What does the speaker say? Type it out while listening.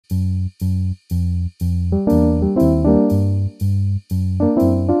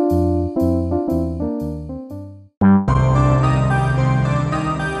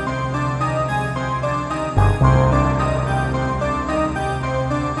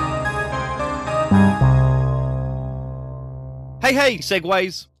Hey,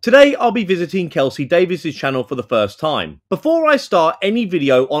 SEGways! Today I'll be visiting Kelsi Davies' channel for the first time. Before I start any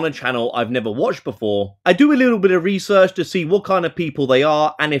video on a channel I've never watched before, I do a little bit of research to see what kind of people they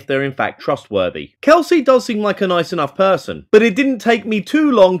are and if they're in fact trustworthy. Kelsi does seem like a nice enough person, but it didn't take me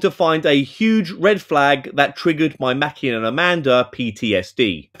too long to find a huge red flag that triggered my Mackie and Amanda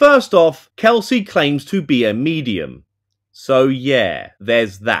PTSD. First off, Kelsi claims to be a medium. So yeah,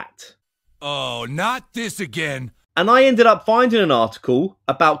 there's that. Oh, not this again. And I ended up finding an article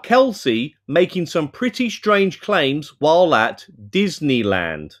about Kelsi making some pretty strange claims while at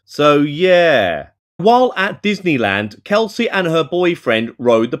Disneyland. So yeah. While at Disneyland, Kelsi and her boyfriend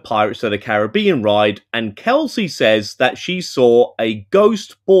rode the Pirates of the Caribbean ride, and Kelsi says that she saw a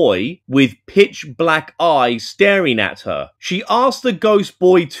ghost boy with pitch black eyes staring at her. She asked the ghost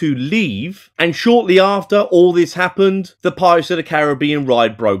boy to leave, and shortly after all this happened, the Pirates of the Caribbean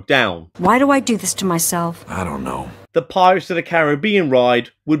ride broke down. Why do I do this to myself? I don't know. The Pirates of the Caribbean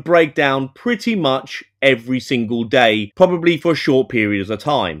ride would break down pretty much every single day, probably for a short period at a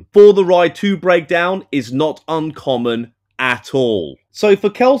time. For the ride to break down is not uncommon at all. So for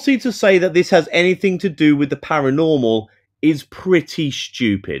Kelsi to say that this has anything to do with the paranormal is pretty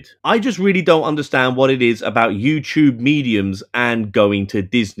stupid. I just really don't understand what it is about YouTube mediums and going to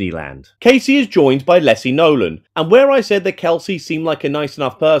Disneyland. Casey is joined by Lyssy Noel, and where I said that Kelsi seemed like a nice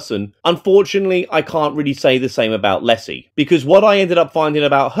enough person, unfortunately I can't really say the same about Lyssy, because what I ended up finding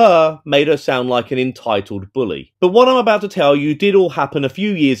about her made her sound like an entitled bully. But what I'm about to tell you did all happen a few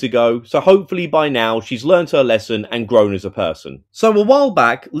years ago, so hopefully by now she's learned her lesson and grown as a person. So a while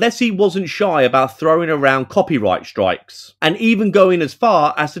back, Lyssy wasn't shy about throwing around copyright strikes, and even going as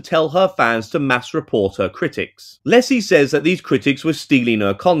far as to tell her fans to mass report her critics. Lyssy says that these critics were stealing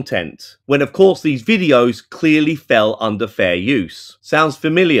her content, when of course these videos clearly fell under fair use. Sounds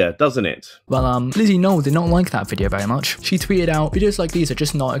familiar, doesn't it? Well, Lyssy Noel did not like that video very much. She tweeted out, "Videos like these are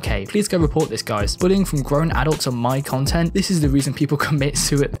just not okay. Please go report this, guys. Bullying from grown adults on my content. This is the reason people commit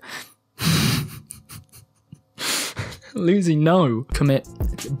suicide." Lyssy, no. Commit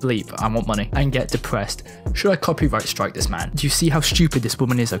bleep, I want money, and get depressed. Should I copyright strike this man? Do you see how stupid this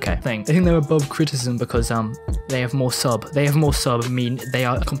woman is, okay? They think they're above criticism because they have more sub. They have more sub mean they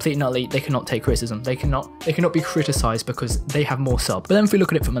are completely and utterly, they cannot take criticism. They cannot be criticized because they have more sub. But then if we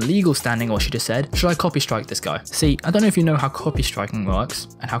look at it from a legal standing, what she just said, should I copy strike this guy? See, I don't know if you know how copy striking works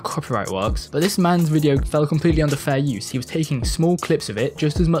and how copyright works, but this man's video fell completely under fair use. He was taking small clips of it,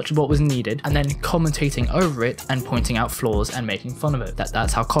 just as much of what was needed, and then commentating over it and pointing out flaws and making fun of it.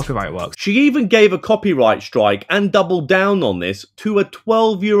 That's how copyright works. She even gave a copyright strike and doubled down on this to a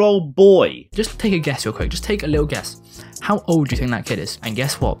 12-year-old boy. Just take a guess real quick, just take a little guess. How old do you think that kid is? And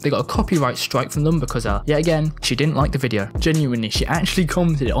guess what? They got a copyright strike from them because, yet again, she didn't like the video. Genuinely, she actually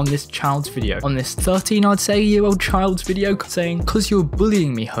commented on this child's video, on this 13, I'd say, year-old child's video, saying, "'Cause you're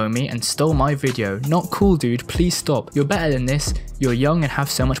bullying me, homie, and stole my video. Not cool, dude. Please stop. You're better than this. You're young and have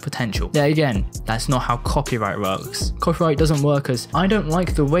so much potential." Yet again, that's not how copyright works. Copyright doesn't work as, I don't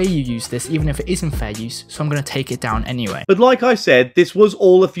like the way you use this, even if it isn't fair use, so I'm gonna take it down anyway. But like I said, this was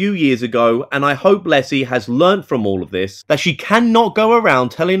all a few years ago, and I hope Lyssy has learnt from all of this that she cannot go around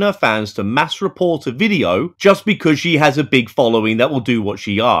telling her fans to mass report a video just because she has a big following that will do what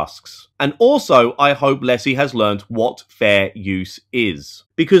she asks. And also, I hope Lyssy has learnt what fair use is.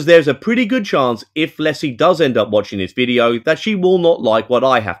 Because there's a pretty good chance if Lyssy does end up watching this video that she will not like what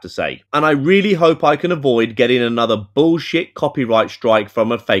I have to say. And I really hope I can avoid getting another bullshit copyright strike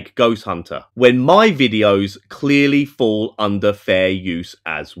from a fake ghost hunter, when my videos clearly fall under fair use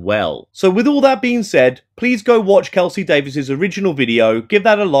as well. So with all that being said, please go watch Kelsi Davies' original video, give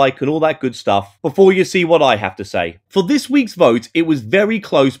that a like and all that good stuff, before you see what I have to say. For this week's vote, it was very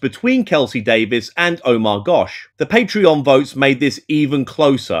close between Kelsi Davis and Oh My Gosh. The Patreon votes made this even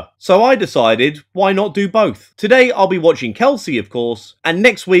closer, so I decided, why not do both? Today I'll be watching Kelsi, of course, and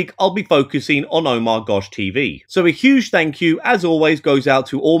next week I'll be focusing on Oh My Gosh TV. So a huge thank you, as always, goes out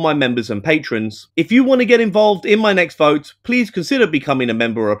to all my members and patrons. If you want to get involved in my next vote, please consider becoming a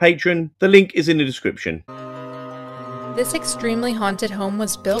member or a patron. The link is in the description. This extremely haunted home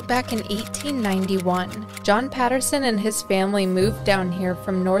was built back in 1891. John Patterson and his family moved down here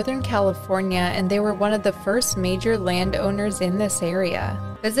from Northern California, and they were one of the first major landowners in this area.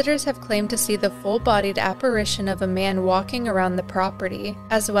 Visitors have claimed to see the full-bodied apparition of a man walking around the property,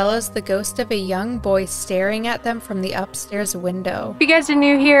 as well as the ghost of a young boy staring at them from the upstairs window. If you guys are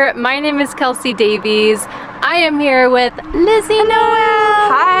new here, my name is Kelsi Davies. I am here with Lyssy Noel.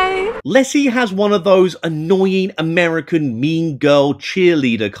 Hi. Lyssy has one of those annoying American mean girl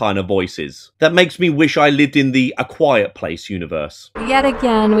cheerleader kind of voices that makes me wish I lived in the A Quiet Place universe. Yet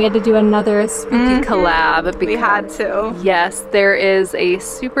again, we had to do another spooky collab. We had to. Yes, there is a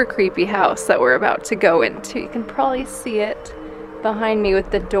super creepy house that we're about to go into. You can probably see it behind me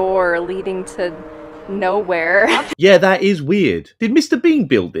with the door leading to nowhere. Yeah, that is weird. Did Mr. Bean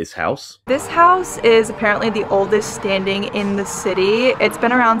build this house? This house is apparently the oldest standing in the city. It's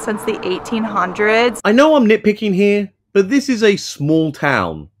been around since the 1800s. I know I'm nitpicking here, but this is a small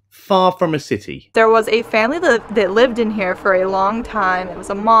town, far from a city. There was a family that lived in here for a long time. It was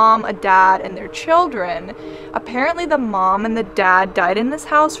a mom, a dad, and their children. Apparently the mom and the dad died in this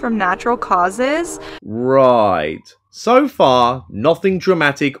house from natural causes. Right. So far, nothing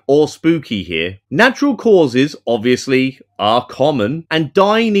dramatic or spooky here. Natural causes, obviously, are common, and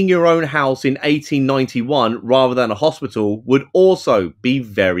dying in your own house in 1891 rather than a hospital would also be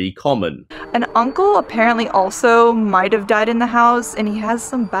very common. An uncle apparently also might have died in the house, and he has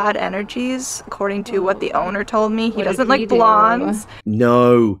some bad energies, according to what the owner told me. He doesn't like blondes.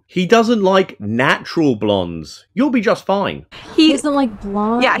 No, he doesn't like natural blondes. You'll be just fine. He doesn't like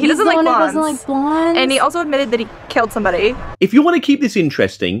blondes? Yeah, he doesn't like blondes. Doesn't like blondes? And he also admitted that he killed somebody. If you want to keep this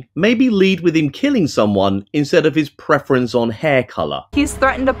interesting, maybe lead with him killing someone instead of his preference on hair color. He's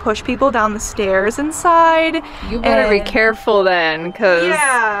threatened to push people down the stairs inside. You better be careful then, because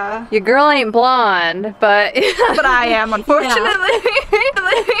your girl ain't blonde, but... but I am, unfortunately.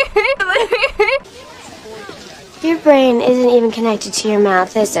 Your brain isn't even connected to your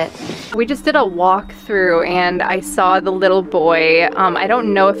mouth, is it? We just did a walkthrough and I saw the little boy. I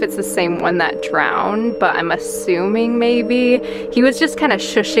don't know if it's the same one that drowned, but I'm assuming maybe. He was just kind of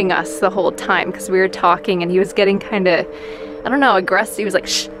shushing us the whole time because we were talking and he was getting kind of, I don't know, aggressive. He was like,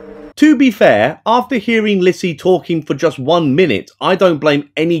 shh. To be fair, after hearing Lyssy talking for just 1 minute, I don't blame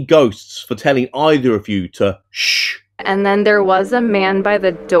any ghosts for telling either of you to shh. And then there was a man by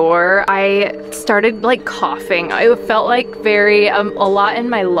the door. I started like coughing. I felt like a lot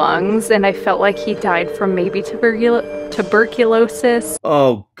in my lungs, and I felt like he died from maybe tuberculosis.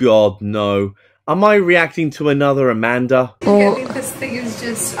 Oh god, no. Am I reacting to another Amanda? I think this thing is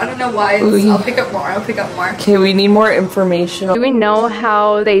just, I don't know why. I'll pick up more. Okay, we need more information. Do we know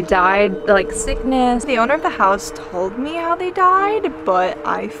how they died? Like sickness? The owner of the house told me how they died, but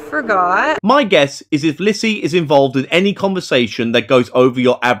I forgot. My guess is if Lyssy is involved in any conversation that goes over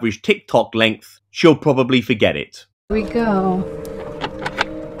your average TikTok length, she'll probably forget it. Here we go.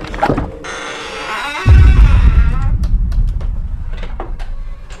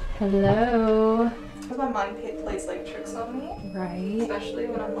 Hello. My mind plays like tricks on me. Right. Especially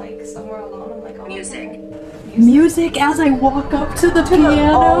when I'm like somewhere alone. I'm like, oh, Music as I walk up to the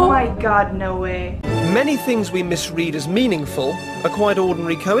piano. Oh my god, no way. Many things we misread as meaningful are quite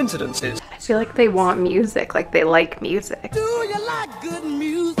ordinary coincidences. I feel like they want music, like they like music. Do you like good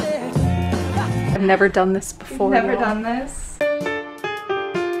music? I've never done this before. Never done this.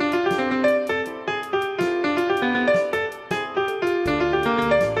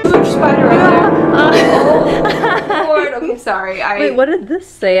 Spider right there. Oh, Lord. Okay, sorry. Wait, what did this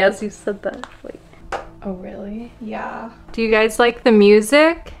say as you said that? Wait. Oh, really? Yeah. Do you guys like the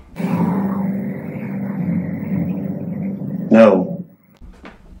music? No.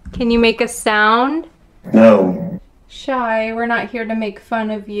 Can you make a sound? No. Shy, we're not here to make fun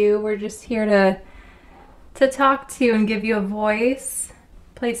of you. We're just here to talk to you and give you a voice.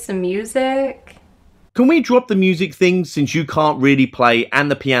 Play some music. Can we drop the music thing since you can't really play and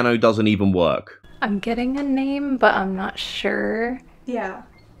the piano doesn't even work? I'm getting a name, but I'm not sure. Yeah.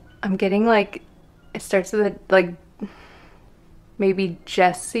 I'm getting like, it starts with like, maybe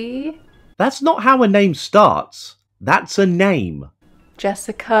Jessie? That's not how a name starts. That's a name.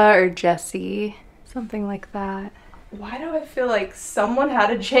 Jessica or Jessie, something like that. Why do I feel like someone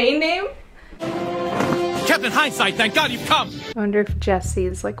had a J name? Captain Hindsight, thank God you've come! I wonder if Jessie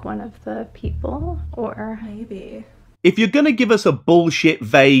is like one of the people, or... Maybe. If you're gonna give us a bullshit,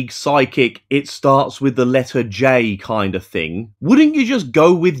 vague, psychic, it starts with the letter J kind of thing, wouldn't you just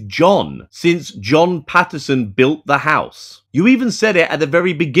go with John, since John Patterson built the house? You even said it at the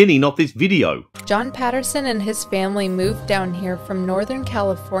very beginning of this video. John Patterson and his family moved down here from Northern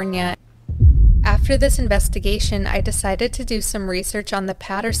California. After this investigation, I decided to do some research on the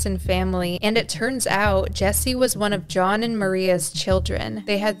Patterson family, and it turns out Jessie was one of John and Maria's children.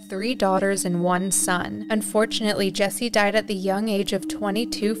 They had 3 daughters and 1 son. Unfortunately, Jessie died at the young age of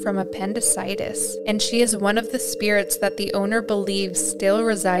 22 from appendicitis, and she is one of the spirits that the owner believes still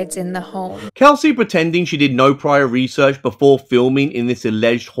resides in the home. Kelsi pretending she did no prior research before filming in this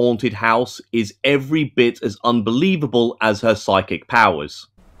alleged haunted house is every bit as unbelievable as her psychic powers.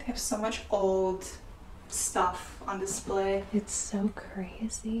 have so much old stuff on display. It's so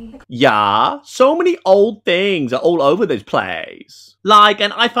crazy. Yeah, so many old things are all over this place. Like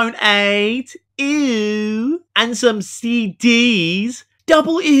an iPhone 8, ew, and some CDs,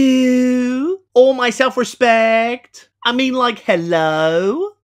 double ew. All my self-respect. I mean, like,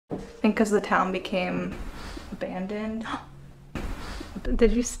 hello? I think because the town became abandoned.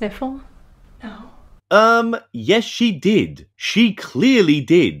 Did you sniffle? No. Yes she did. She clearly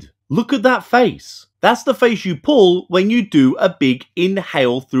did. Look at that face. That's the face you pull when you do a big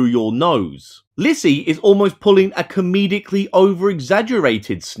inhale through your nose. Lyssy is almost pulling a comedically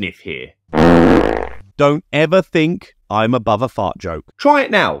over-exaggerated sniff here. Don't ever think I'm above a fart joke. Try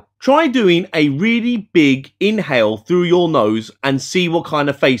it now. Try doing a really big inhale through your nose and see what kind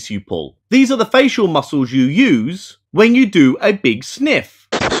of face you pull. These are the facial muscles you use when you do a big sniff.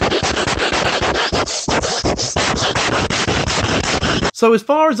 So as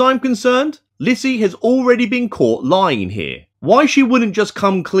far as I'm concerned, Lyssy has already been caught lying here. Why she wouldn't just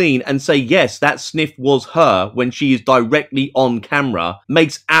come clean and say yes, that sniff was her when she is directly on camera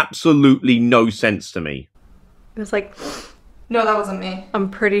makes absolutely no sense to me. It was like, No, that wasn't me. I'm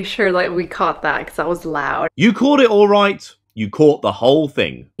pretty sure like we caught that because that was loud. You caught it all right. You caught the whole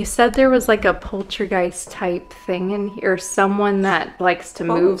thing. You said there was like a poltergeist type thing in here, someone that likes to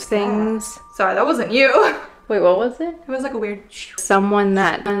move things. Sorry, that wasn't you. Wait, what was it? It was like a weird someone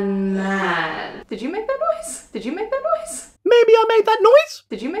that... Did you make that noise? Did you make that noise? Maybe I made that noise?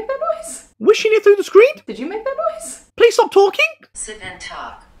 Did you make that noise? Wishing it through the screen? Did you make that noise? Please stop talking. Sit and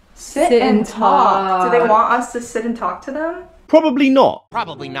talk. Sit and talk. Do they want us to sit and talk to them? Probably not.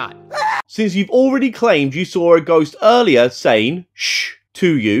 Probably not. Since you've already claimed you saw a ghost earlier saying shh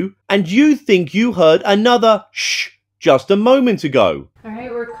to you, and you think you heard another shh just a moment ago.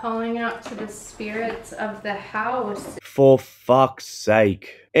 Alright, we're calling out to the spirits of the house. For fuck's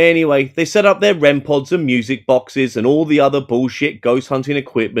sake. Anyway, they set up their REM pods and music boxes and all the other bullshit ghost hunting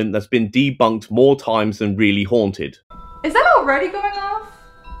equipment that's been debunked more times than really haunted. Is that already going off?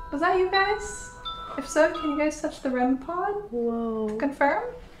 Was that you guys? If so, can you guys touch the REM pod? Whoa. Confirm?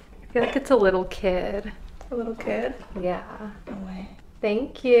 I feel like it's a little kid. A little kid? Yeah. No way.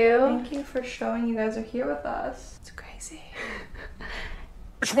 Thank you. Thank you for showing you guys are here with us. It's crazy.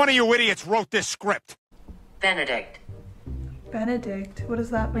 Which one of you idiots wrote this script? Benedict. Benedict? What does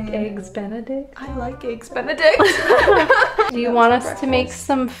that mean? Eggs Benedict? I like eggs Benedict. Do you want us to make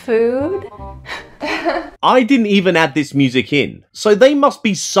some food? I didn't even add this music in, so they must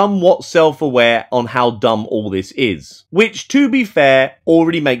be somewhat self-aware on how dumb all this is. Which, to be fair,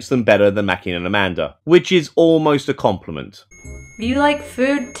 already makes them better than Mackie and Amanda, which is almost a compliment. You like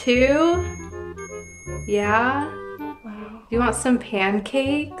food too? Yeah? Wow. You want some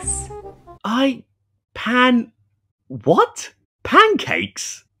pancakes? What?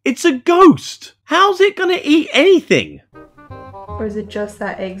 Pancakes? It's a ghost! How's it gonna eat anything? Or is it just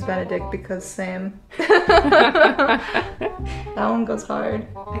that eggs Benedict because same? That one goes hard.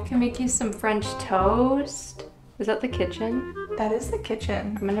 I can make you some French toast. Is that the kitchen? That is the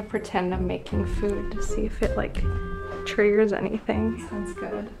kitchen. I'm gonna pretend I'm making food to see if it like triggers anything. Sounds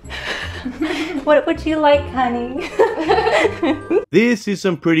good. What would you like, honey? This is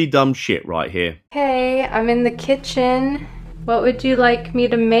some pretty dumb shit right here. Hey, I'm in the kitchen. What would you like me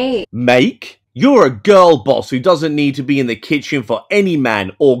to make? Make? You're a girl boss who doesn't need to be in the kitchen for any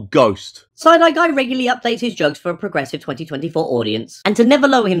man or ghost. Side-Eye Guy regularly updates his jokes for a progressive 2024 audience, and to never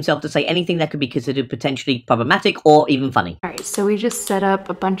lower himself to say anything that could be considered potentially problematic or even funny. Alright, so we just set up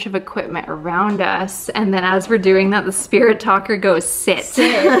a bunch of equipment around us, and then as we're doing that, the spirit talker goes, sit.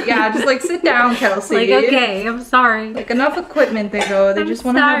 Sit. Yeah, just like sit down, Kelsi. Like, okay, I'm sorry. Like enough equipment they go. They just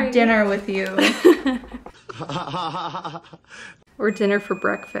want to have dinner with you. Or dinner for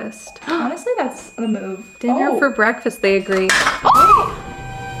breakfast. Honestly, that's the move. Dinner for breakfast, they agree.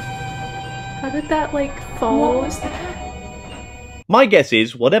 How did that like fall? What was that? My guess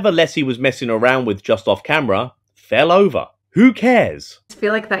is whatever Lyssy was messing around with just off camera fell over. Who cares? I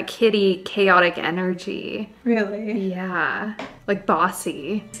feel like that kitty chaotic energy. Really? Yeah. Like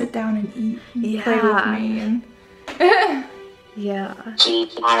bossy. Sit down and eat. And yeah. Play with me. And... yeah.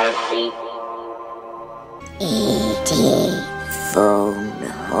 E.T. Phone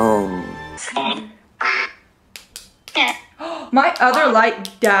home. My other light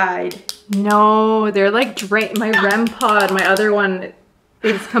died. No, they're like drained. My REM pod, my other one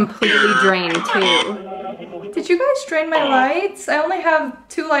is completely drained too. Did you guys drain my lights? I only have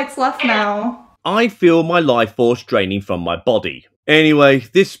 2 lights left now. I feel my life force draining from my body. Anyway,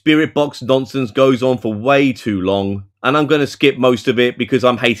 this spirit box nonsense goes on for way too long, and I'm going to skip most of it because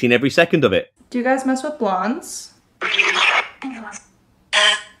I'm hating every second of it. Do you guys mess with blondes?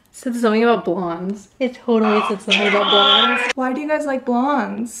 said something about blondes. It totally said something about blondes. Why do you guys like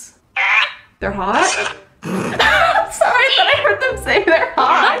blondes? They're hot? Sorry, I thought I heard them say they're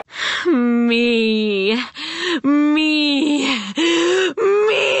hot. Me.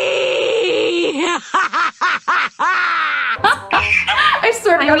 I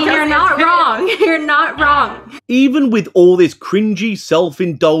swear to God, you're not wrong. You're not wrong. Even with all this cringy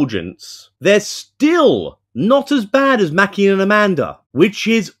self-indulgence, they're still not as bad as Mackie and Amanda, which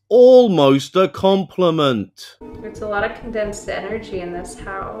is almost a compliment. There's a lot of condensed energy in this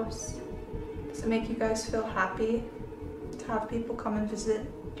house. Does it make you guys feel happy to have people come and visit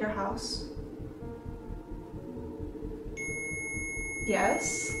your house?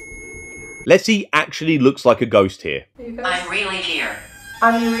 Yes? Lessie actually looks like a ghost here. I'm really here.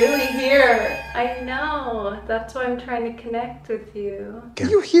 I'm really here. I know. That's why I'm trying to connect with you. Are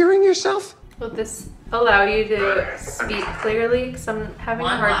you hearing yourself? Will this allow you to speak clearly? Because I'm having a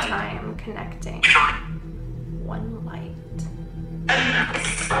hard time connecting. One light.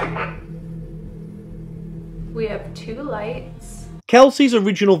 We have 2 lights. Kelsi's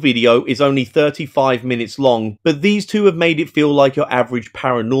original video is only 35 minutes long, but these two have made it feel like your average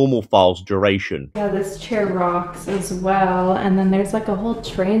Paranormal Files duration. Yeah, this chair rocks as well, and then there's like a whole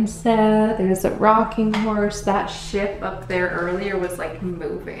train set, there's a rocking horse, that ship up there earlier was like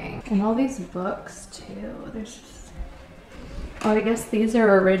moving. And all these books too, there's just... Oh, I guess these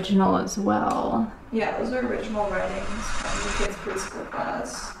are original as well. Yeah, those are original writings from the kids' preschool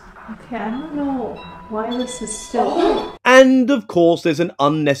class. Okay, I don't know why this is still... And of course there's an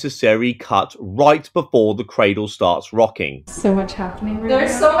unnecessary cut right before the cradle starts rocking. So much happening right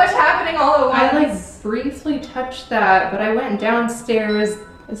There's now. so much happening all at once. I like briefly touched that, but I went downstairs.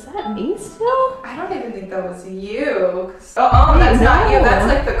 Is that me still? I don't even think that was you. Oh, that's not you. That's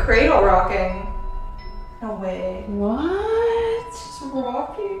like the cradle rocking. No way. What? It's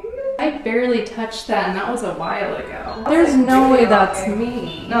rocking. I barely touched that, and that was a while ago. There's no way that's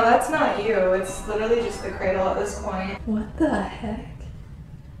me. No, that's not you. It's literally just the cradle at this point. What the heck?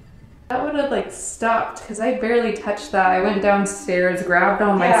 That would have like stopped because I barely touched that. I went downstairs, grabbed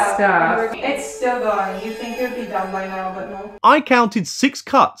all my stuff. It's still going. You think it would be done by now, but no. I counted 6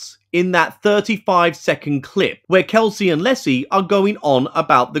 cuts in that 35-second clip where Kelsi and Lessie are going on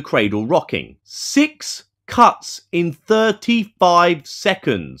about the cradle rocking. 6 cuts in 35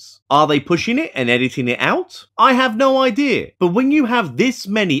 seconds. Are they pushing it and editing it out? I have no idea. But when you have this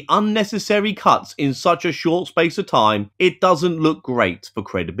many unnecessary cuts in such a short space of time, it doesn't look great for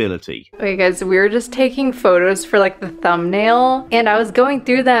credibility. Okay guys, we were just taking photos for like the thumbnail, and I was going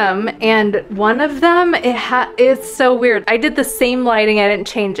through them, and one of them, it's so weird. I did the same lighting, I didn't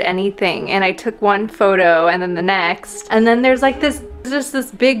change anything, and I took one photo and then the next, and then there's like just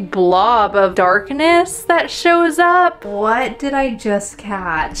this big blob of darkness that shows up. What did I just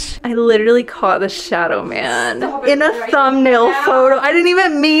catch? I literally caught the shadow man in a thumbnail photo. I didn't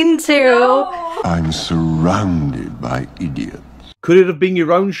even mean to. No. I'm surrounded by idiots. Could it have been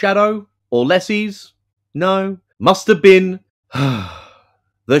your own shadow? Or Lessie's? No. Must have been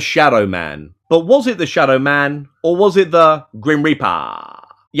the Shadow Man. But was it the Shadow Man? Or was it the Grim Reaper?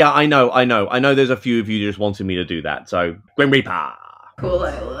 Yeah, I know there's a few of you just wanted me to do that, so Grim Reaper. Cool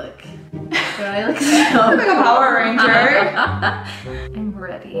I look. Do I look so like a Power Ranger? I'm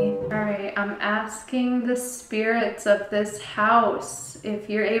ready. Alright, I'm asking the spirits of this house if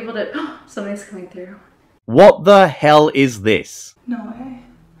you're able to... Somebody's coming through. What the hell is this? No way.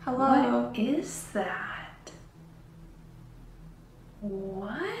 Hello. What is that?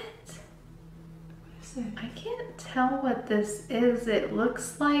 What? I can't tell what this is. It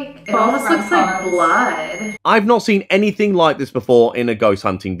looks like... It almost looks like blood. I've not seen anything like this before in a ghost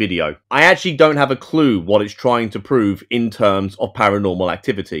hunting video. I actually don't have a clue what it's trying to prove in terms of paranormal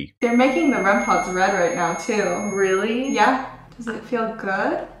activity. They're making the REM pods red right now too. Really? Yeah. Does it feel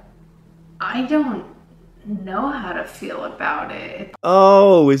good? I don't know how to feel about it.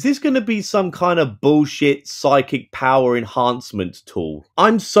 Oh, is this going to be some kind of bullshit psychic power enhancement tool?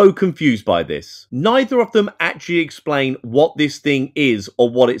 I'm so confused by this. Neither of them actually explain what this thing is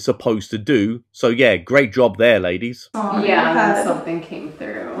or what it's supposed to do. So yeah, great job there, ladies. Oh, yeah, something came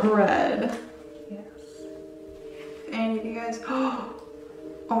through. Red. Yes. Any of you guys... Oh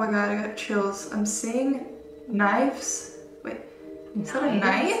my god, I got chills. I'm seeing knives. Wait, is that a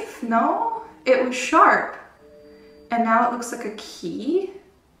knife? No? It was sharp, and now it looks like a key,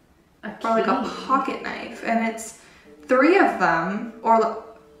 or like a pocket knife, and it's 3 of them, or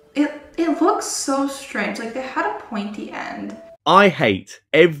it looks so strange, like they had a pointy end. I hate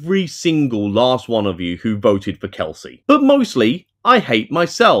every single last one of you who voted for Kelsi, but mostly I hate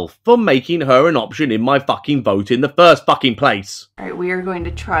myself for making her an option in my fucking vote in the first fucking place. Alright, we are going to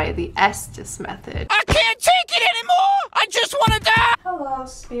try the Estes method. I can't take it anymore! I just want to die! Hello,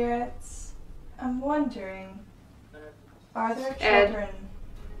 spirits. I'm wondering, are there children?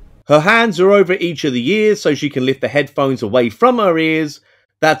 Her hands are over each of the ears so she can lift the headphones away from her ears.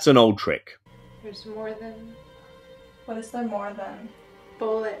 That's an old trick. There's more than... What is there more than?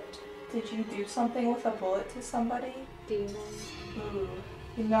 Bullet. Did you do something with a bullet to somebody? Demon. Ooh.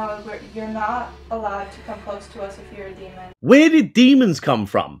 You know, you're not allowed to come close to us if you're a demon. Where did demons come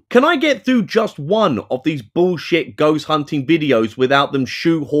from? Can I get through just one of these bullshit ghost hunting videos without them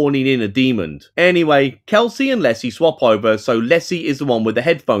shoehorning in a demon? Anyway, Kelsi and Lyssy swap over, so Lyssy is the one with the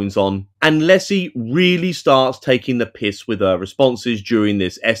headphones on, and Lyssy really starts taking the piss with her responses during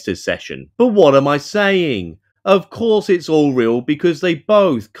this Estes session. But what am I saying? Of course it's all real because they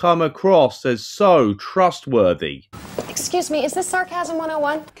both come across as so trustworthy. Excuse me, is this Sarcasm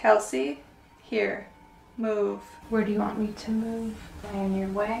 101? Kelsi, here. Move. Where do you want me to move? Am I in your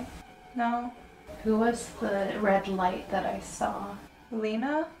way? No. Who was the red light that I saw?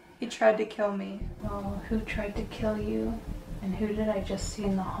 Lena? He tried to kill me. Well, who tried to kill you? And who did I just see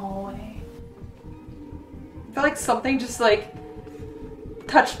in the hallway? I feel like something just like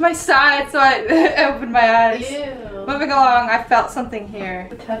touched my side, so I opened my eyes. Ew. Moving along, I felt something here.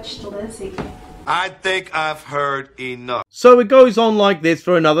 Who touched Lizzie? I think I've heard enough. So it goes on like this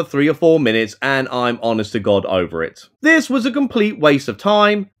for another 3 or 4 minutes, and I'm honest to God over it. This was a complete waste of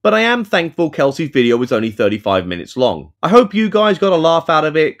time, but I am thankful Kelsi's video was only 35 minutes long. I hope you guys got a laugh out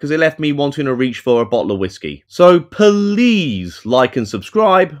of it, because it left me wanting to reach for a bottle of whiskey. So please like and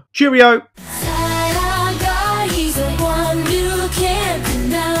subscribe. Cheerio!